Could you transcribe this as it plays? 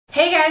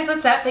Hey guys,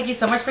 what's up? Thank you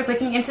so much for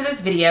clicking into this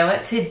video.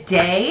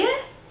 Today,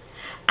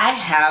 I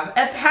have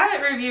a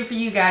palette review for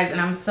you guys, and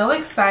I'm so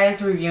excited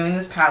to reviewing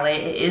this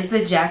palette. It is the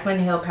Jaclyn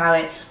Hill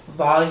palette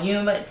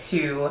Volume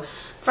 2.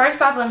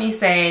 First off, let me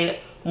say,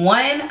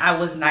 one, I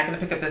was not going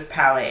to pick up this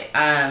palette.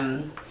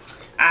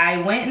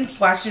 I went and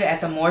swatched it at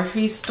the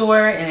Morphe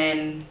store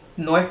in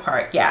North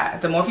Park. Yeah,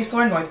 the Morphe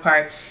store in North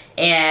Park.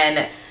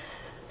 And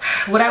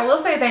what I will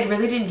say is I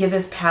really didn't give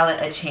this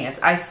palette a chance.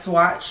 I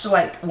swatched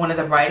like one of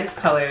the brightest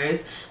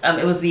colors.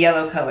 It was the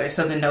yellow color,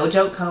 so the No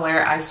Joke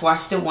color. I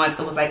swatched it once.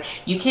 It was like,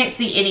 you can't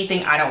see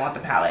anything, I don't want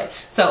the palette.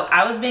 So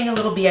I was being a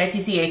little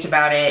bitch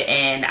about it,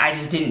 and I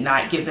just did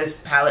not give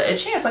this palette a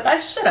chance like I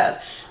should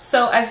have.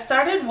 So I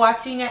started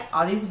watching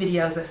all these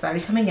videos that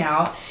started coming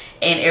out,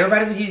 and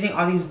everybody was using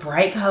all these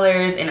bright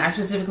colors, and I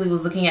specifically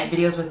was looking at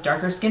videos with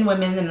darker skinned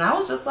women, and I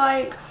was just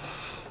like,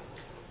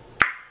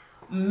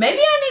 maybe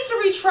I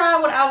need to retry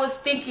what I was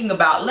thinking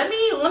about. Let me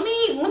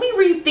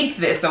rethink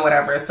this or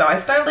whatever. So I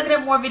started looking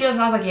at more videos,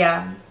 and I was like,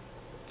 yeah,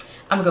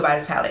 I'm gonna go buy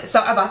this palette. So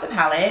I bought the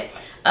palette.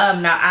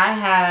 Now I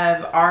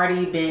have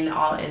already been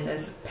all in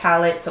this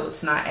palette, so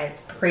it's not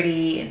as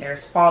pretty and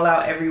there's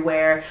fallout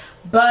everywhere.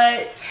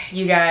 But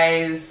you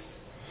guys,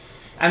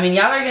 I mean,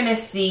 y'all are gonna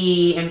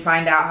see and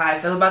find out how I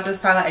feel about this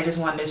palette. I just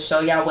wanted to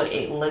show y'all what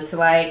it looked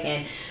like,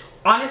 and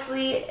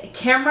honestly,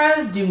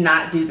 cameras do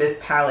not do this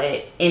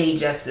palette any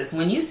justice.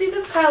 When you see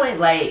this palette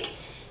like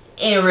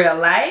in real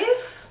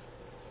life,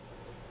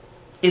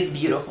 it's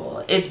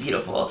beautiful. It's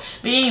beautiful.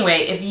 But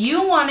anyway, if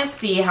you want to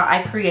see how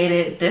I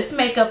created this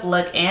makeup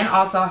look and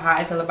also how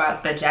I feel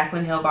about the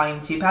Jaclyn Hill Volume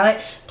 2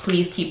 palette,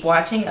 please keep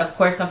watching. Of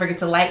course, don't forget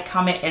to like,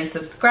 comment, and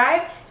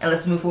subscribe. And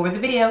let's move forward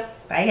with the video.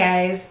 Bye,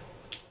 guys.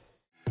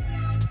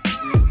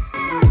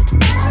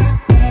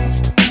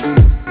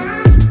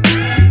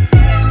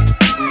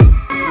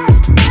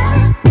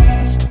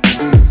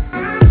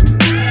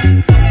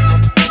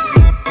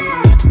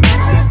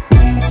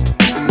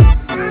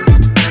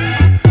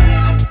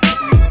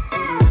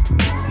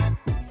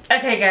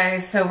 Okay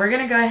guys, so we're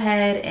gonna go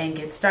ahead and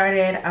get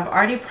started. I've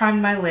already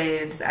primed my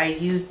lids. I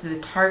used the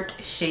Tarte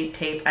Shape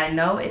Tape. I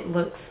know it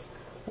looks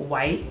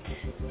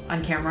white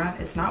on camera.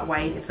 It's not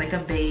white, it's like a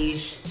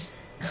beige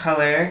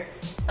color.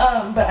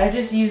 But I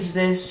just used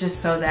this just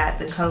so that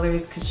the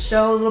colors could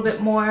show a little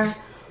bit more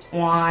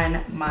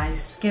on my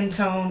skin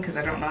tone, because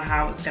I don't know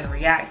how it's gonna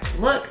react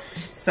to look.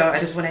 So I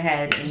just went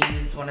ahead and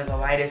used one of the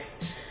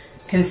lightest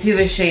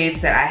concealer shades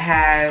that I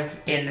have,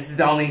 and this is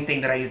the only thing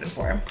that I use it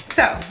for.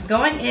 So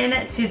going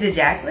into the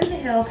Jaclyn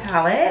Hill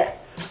palette,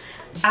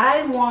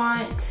 I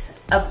want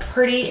a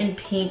pretty and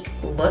pink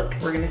look.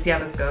 We're gonna see how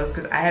this goes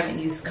because I haven't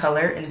used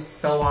color in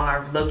so long.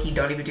 I low-key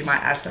don't even do my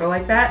eyeshadow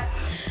like that.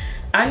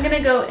 I'm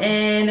gonna go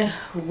in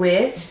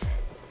with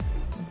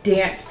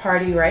Dance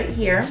Party right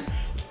here.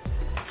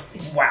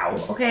 Wow,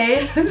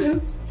 okay.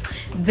 Didn't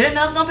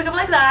know it was gonna pick up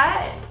like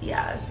that.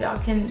 Yeah, y'all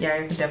can, yeah,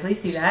 you can definitely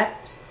see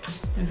that.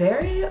 It's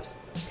very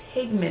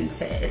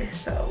pigmented,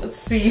 so let's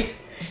see.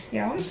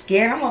 Y'all, I'm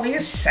scared. I'm over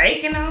here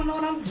shaking. I don't know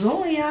what I'm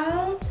doing,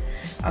 y'all.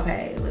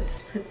 Okay,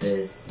 let's put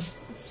this.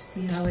 Let's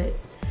see how it.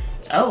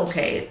 Oh,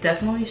 okay, it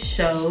definitely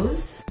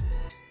shows.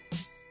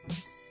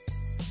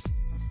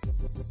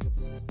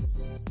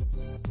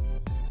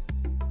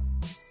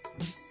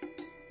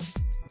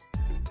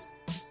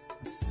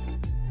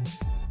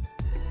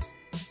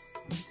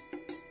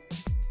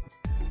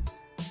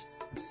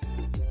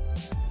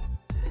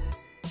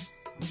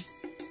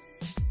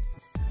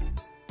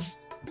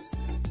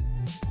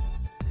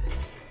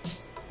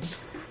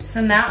 So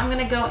now I'm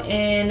gonna go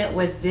in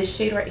with this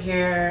shade right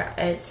here.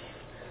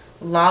 It's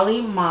Lolly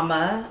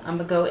Mama. I'm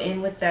gonna go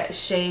in with that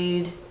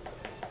shade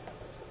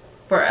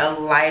for a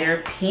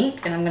lighter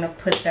pink, and I'm gonna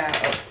put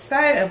that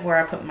outside of where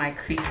I put my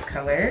crease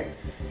color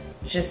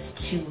just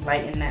to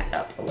lighten that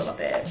up a little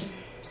bit.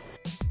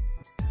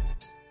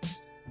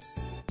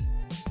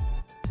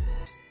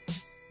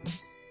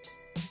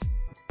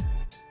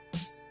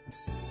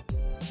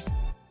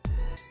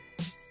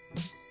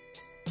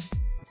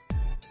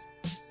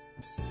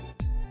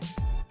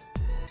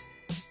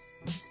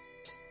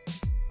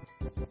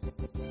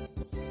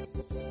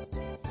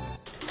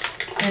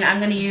 And I'm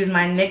gonna use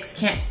my NYX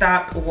Can't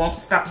Stop, Won't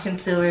Stop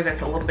concealer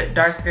that's a little bit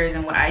darker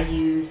than what I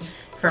use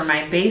for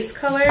my base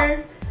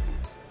color.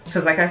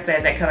 Because like I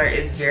said, that color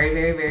is very,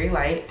 very, very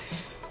light.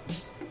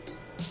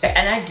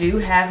 And I do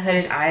have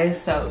hooded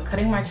eyes, so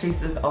cutting my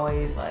crease is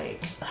always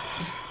like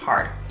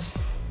hard.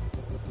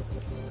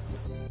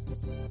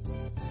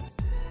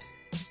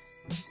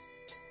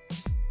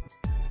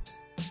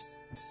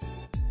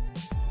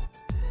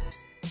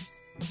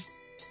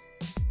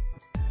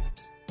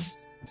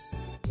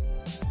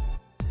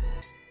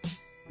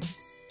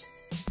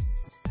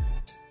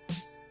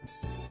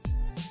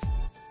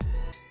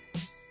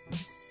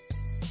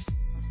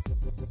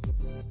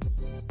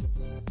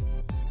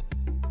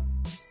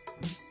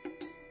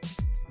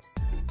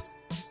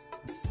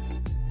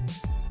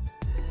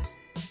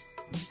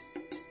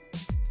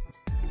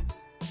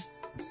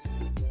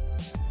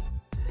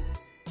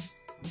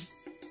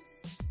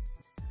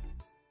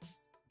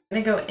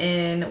 I'm gonna go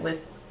in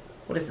with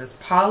what is this,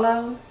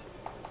 Paulo?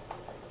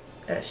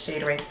 That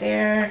shade right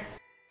there.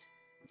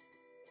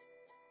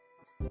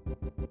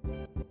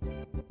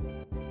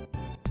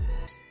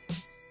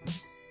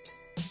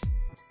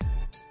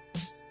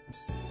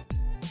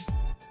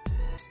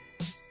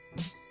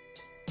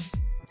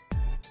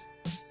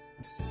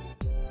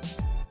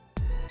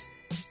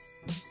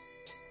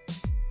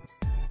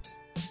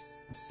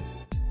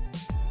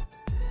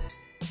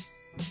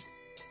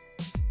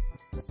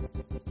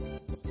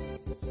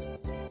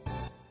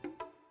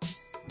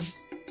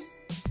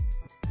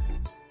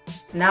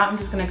 Now I'm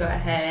just gonna go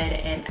ahead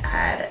and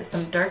add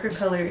some darker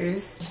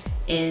colors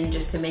in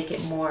just to make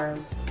it more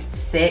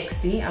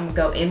sexy. I'm gonna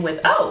go in with,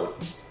 oh,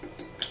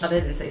 I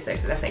didn't say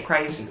sexy, I say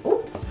crazy.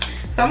 Ooh.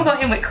 So I'm gonna go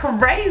in with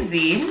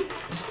crazy.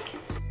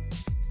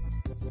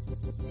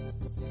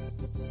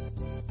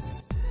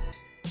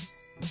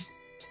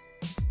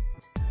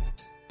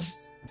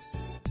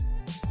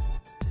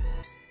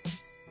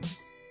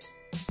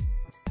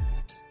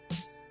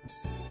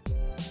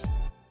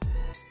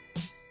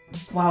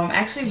 Wow, I'm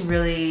actually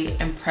really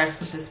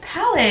impressed with this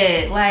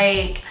palette.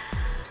 Like,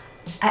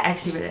 I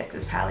actually really like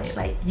this palette.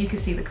 Like, you can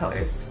see the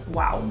colors.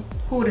 Wow,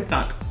 who would have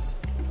thunk?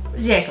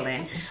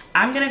 Jaclyn.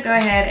 I'm gonna go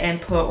ahead and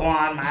put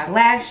on my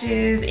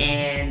lashes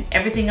and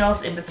everything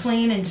else in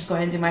between and just go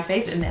ahead and do my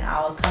face, and then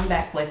I'll come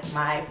back with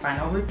my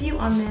final review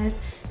on this.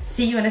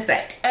 See you in a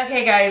sec.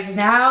 Okay guys,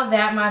 now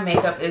that my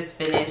makeup is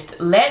finished,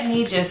 let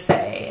me just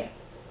say,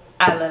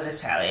 I love this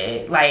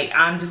palette. Like,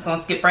 I'm just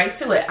gonna skip right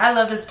to it. I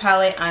love this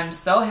palette. I'm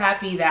so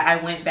happy that I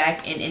went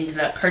back and ended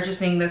up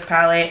purchasing this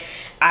palette.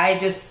 I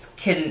just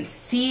can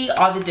see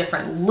all the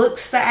different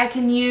looks that I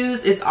can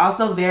use. It's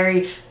also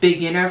very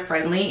beginner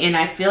friendly, and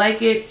I feel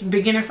like it's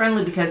beginner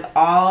friendly because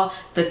all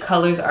the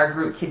colors are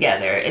grouped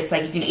together. It's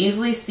like you can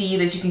easily see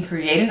that you can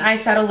create an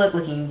eyeshadow look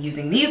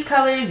using these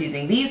colors,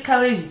 using these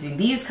colors, using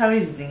these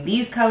colors, using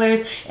these colors,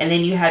 and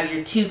then you have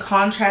your two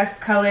contrast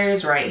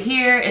colors right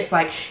here. It's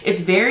like, it's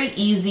very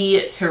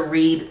easy to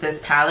read this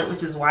palette,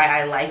 which is why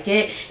I like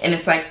it. And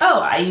it's like, oh,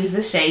 I use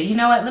this shade, you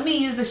know what, let me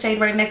use the shade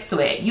right next to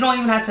it. You don't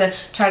even have to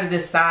try to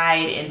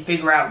decide and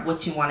figure out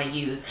what you want to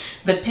use.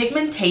 The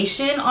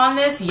pigmentation on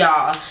this,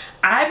 y'all,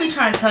 I be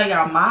trying to tell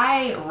y'all,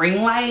 my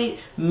ring light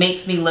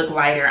makes me look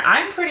lighter.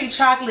 I'm pretty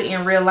chocolate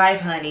in real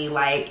life, honey,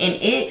 like, and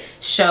it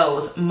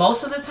shows.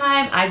 Most of the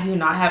time I do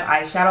not have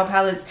eyeshadow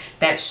palettes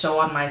that show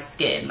on my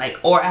skin, like,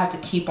 or I have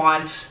to keep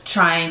on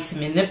trying to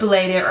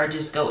manipulate it or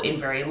just go in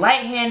very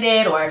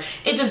light-handed, or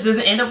it just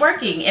doesn't end up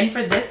working. And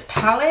for this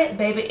palette,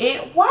 baby,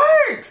 it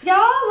works,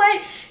 y'all.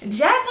 Like,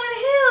 Jaclyn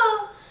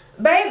Hill,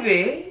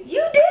 baby,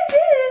 you did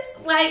this.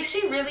 Like,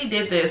 she really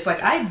did this.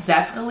 Like, I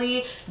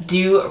definitely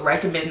do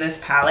recommend this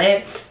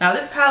palette. Now,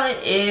 this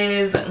palette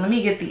is, let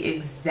me get the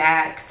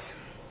exact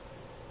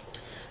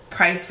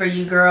price for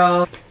you,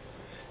 girl.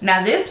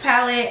 Now, this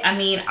palette, I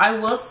mean, I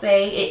will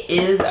say it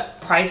is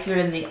pricier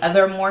than the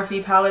other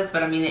Morphe palettes,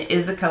 but I mean, it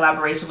is a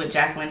collaboration with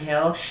Jaclyn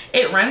Hill.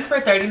 It runs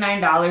for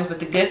 $39, but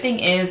the good thing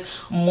is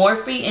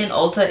Morphe and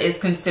Ulta is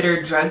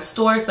considered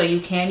drugstore, so you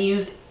can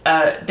use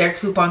their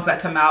coupons that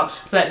come out.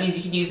 So that means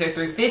you can use their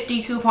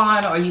 $350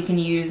 coupon, or you can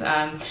use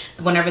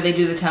whenever they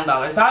do the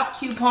 $10 off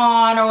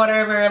coupon or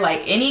whatever,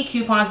 like any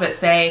coupons that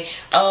say,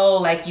 oh,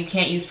 like you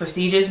can't use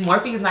prestigious.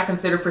 Morphe is not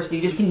considered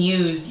prestigious. You can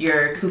use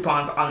your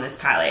coupons on this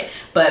palette,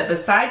 but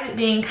besides it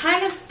being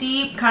kind of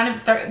steep, kind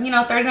of, you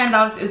know,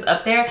 $39 is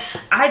up there,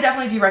 I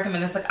definitely do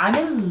recommend this. Like, I'm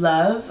in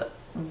love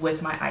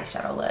with my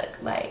eyeshadow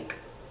look. Like,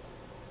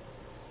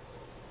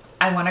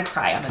 I want to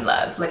cry. I'm in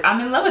love. Like, I'm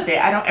in love with it.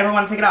 I don't ever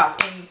want to take it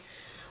off. And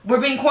we're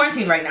being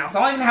quarantined right now, so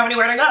I don't even have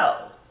anywhere to go.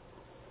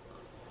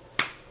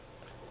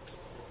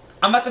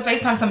 I'm about to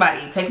FaceTime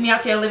somebody. Take me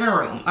out to your living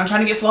room. I'm trying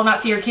to get flown out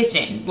to your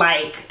kitchen.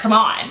 Like, come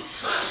on.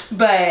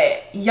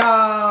 But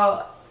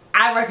y'all,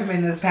 I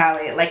recommend this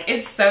palette. Like,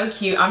 it's so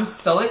cute. I'm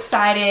so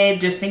excited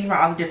just thinking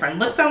about all the different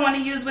looks I want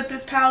to use with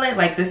this palette.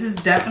 Like, this is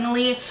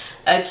definitely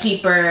a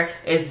keeper.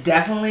 It's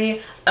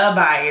definitely a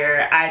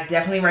buyer. I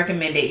definitely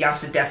recommend it. Y'all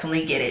should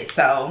definitely get it.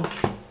 So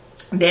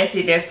that's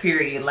it. That's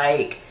period.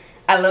 Like,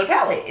 I love the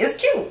palette.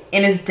 It's cute,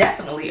 and it's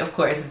definitely, of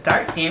course,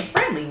 dark skin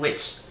friendly,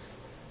 which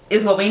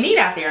is what we need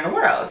out there in the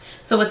world.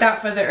 So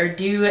without further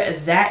ado,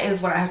 that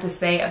is what I have to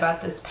say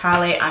about this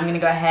palette. I'm gonna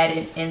go ahead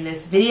and end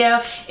this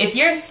video. If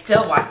you're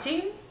still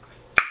watching,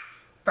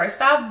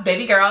 first off,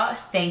 baby girl,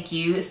 thank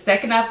you.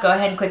 Second off, go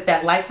ahead and click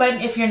that like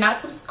button. If you're not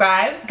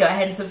subscribed, go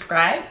ahead and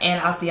subscribe, and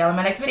I'll see y'all in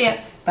my next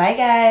video. Bye,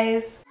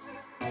 guys.